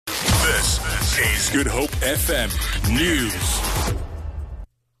This is Good Hope FM News.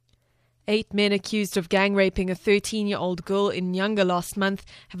 8 men accused of gang raping a 13-year-old girl in Nyanga last month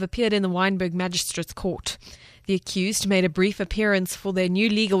have appeared in the Wynberg Magistrates Court. The accused made a brief appearance for their new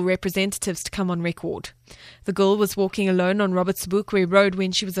legal representatives to come on record. The girl was walking alone on Robertsburg Road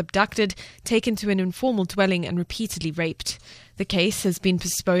when she was abducted, taken to an informal dwelling and repeatedly raped. The case has been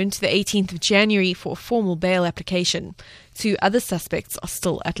postponed to the 18th of January for a formal bail application. 2 other suspects are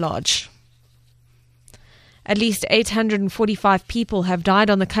still at large. At least 845 people have died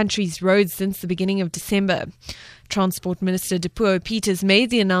on the country's roads since the beginning of December. Transport Minister Dipuo Peters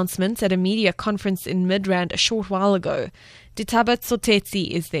made the announcement at a media conference in Midrand a short while ago. Ditaba Tsotetsi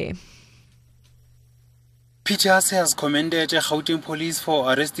is there. Peters has commended Gauteng police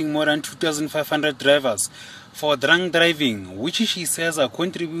for arresting more than 2,500 drivers for drunk driving, which she says are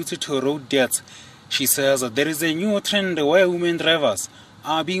contributed to road deaths. She says there is a new trend where women drivers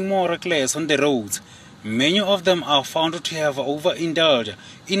are being more reckless on the roads. Many of them are found to have overindulged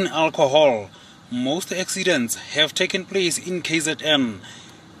in alcohol. Most accidents have taken place in KZN.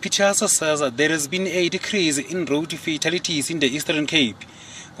 Peters says there has been a decrease in road fatalities in the Eastern Cape,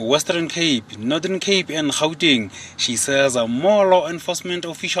 Western Cape, Northern Cape and Gauteng. She says more law enforcement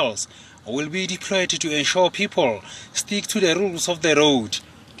officials will be deployed to ensure people stick to the rules of the road.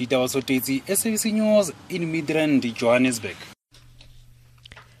 Ditaba Tsotetsi, SABC News in Midrand, Johannesburg.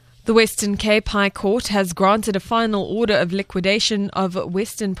 The Western Cape High Court has granted a final order of liquidation of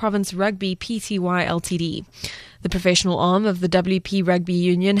Western Province Rugby Pty Ltd. The professional arm of the WP Rugby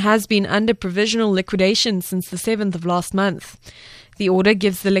Union has been under provisional liquidation since the 7th of last month. The order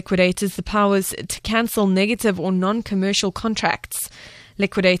gives the liquidators the powers to cancel negative or non-commercial contracts.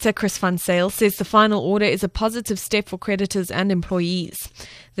 Liquidator Chris van Sale says the final order is a positive step for creditors and employees.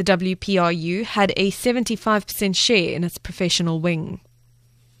 The WPRU had a 75% share in its professional wing.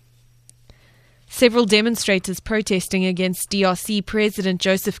 Several demonstrators protesting against DRC President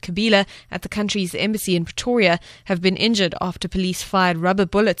Joseph Kabila at the country's embassy in Pretoria have been injured after police fired rubber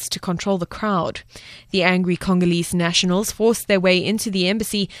bullets to control the crowd. The angry Congolese nationals forced their way into the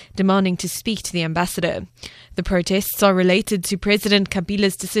embassy, demanding to speak to the ambassador. The protests are related to President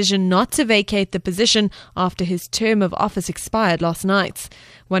Kabila's decision not to vacate the position after his term of office expired last night.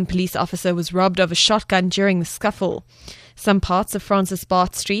 One police officer was robbed of a shotgun during the scuffle. Some parts of Francis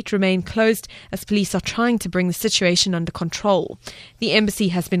Bart Street remain closed as police are trying to bring the situation under control. The embassy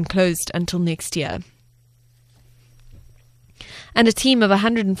has been closed until next year. And a team of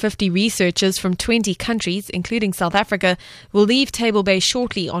 150 researchers from 20 countries, including South Africa, will leave Table Bay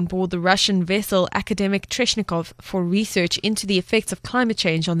shortly on board the Russian vessel Akademik Treshnikov for research into the effects of climate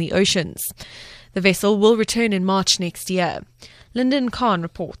change on the oceans. The vessel will return in March next year. Lyndon Khan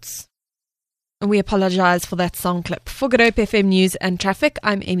reports. And we apologize for that song clip. For Good Hope FM News and Traffic,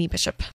 I'm Amy Bishop.